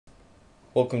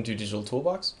Welcome to Digital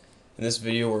Toolbox. In this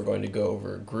video we're going to go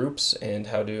over groups and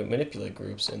how to manipulate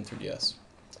groups in 3ds.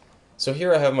 So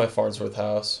here I have my Farnsworth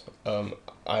house.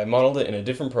 I modeled it in a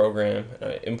different program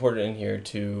and I imported it in here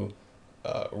to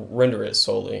render it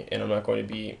solely, and I'm not going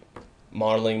to be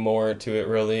modeling more to it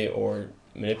really or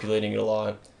manipulating it a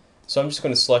lot. So I'm just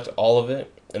going to select all of it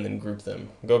and then group them.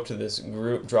 Go up to this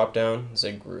group drop down and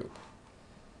say group.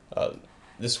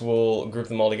 This will group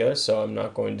them all together, so I'm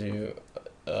not going to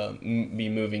be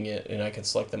moving it, and I can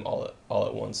select them all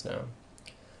at once now.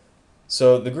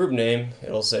 So the group name,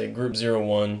 it'll say group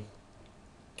 01,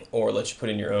 or let you put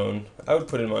in your own. I would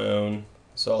put in my own,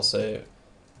 so I'll say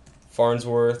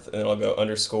Farnsworth, and then I'll go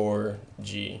underscore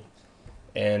G.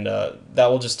 And that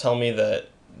will just tell me that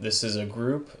this is a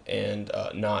group and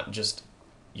not just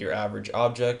your average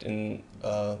object in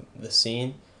the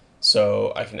scene.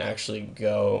 So I can actually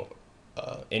go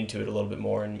into it a little bit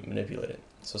more and manipulate it.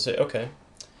 So say OK.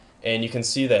 And you can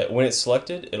see that when it's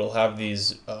selected, it'll have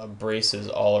these braces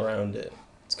all around it.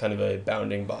 It's kind of a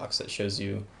bounding box that shows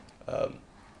you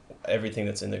everything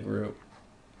that's in the group.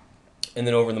 And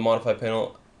then over in the modify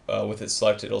panel, with it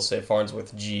selected, it'll say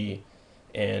Farnsworth G,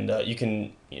 and you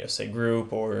can say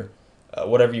group or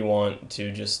whatever you want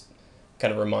to just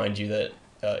kind of remind you that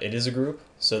it is a group.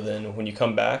 So then when you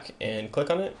come back and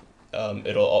click on it,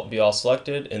 it'll be all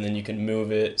selected, and then you can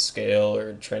move it, scale,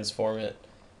 or transform it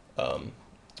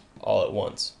all at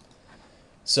once.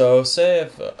 So say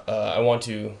if I want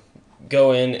to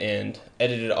go in and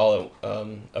edit it all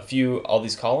at all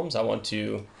these columns, I want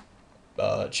to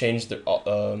change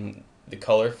the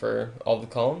color for all the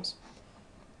columns.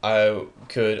 I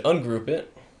could ungroup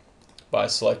it by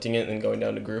selecting it and then going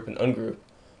down to group and ungroup,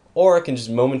 or I can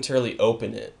just momentarily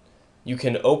open it. You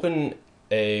can open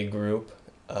a group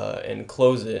and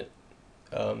close it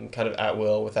kind of at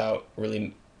will without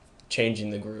really changing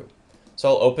the group. So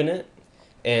I'll open it,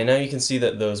 and now you can see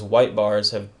that those white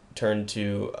bars have turned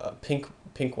to pink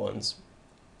ones.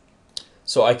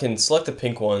 So I can select the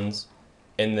pink ones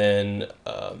and then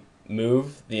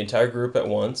move the entire group at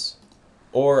once,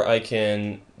 or I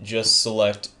can just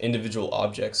select individual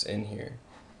objects in here.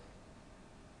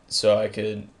 So I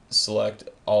could select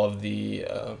all of the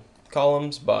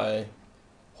columns by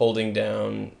holding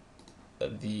down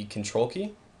the control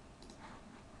key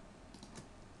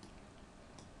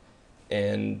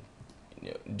and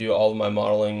do all of my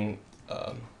modeling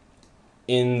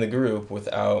in the group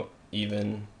without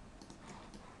even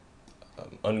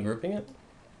ungrouping it.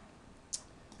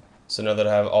 So now that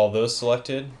I have all those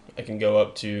selected, I can go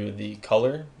up to the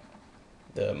color,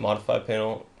 the modify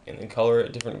panel, and then color a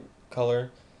different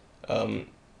color.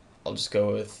 I'll just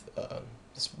go with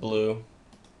this blue,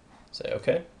 say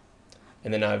OK.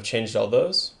 And then I've changed all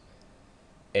those,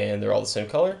 and they're all the same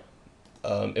color.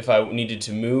 If I needed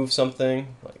to move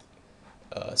something, like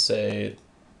say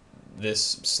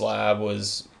this slab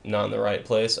was not in the right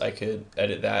place, I could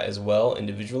edit that as well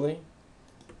individually.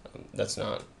 That's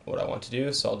not what I want to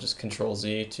do, so I'll just Control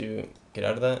Z to get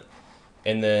out of that.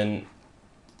 And then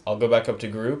I'll go back up to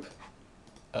group,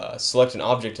 select an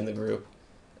object in the group,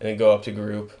 and then go up to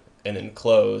group and then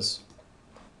close.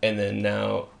 And then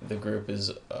now the group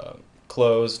is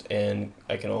closed, and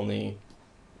I can only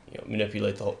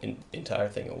manipulate the whole entire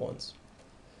thing at once.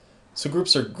 So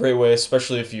groups are a great way,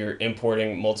 especially if you're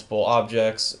importing multiple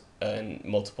objects and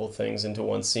multiple things into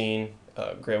one scene.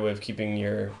 Great way of keeping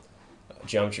your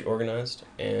geometry organized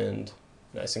and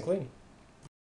nice and clean.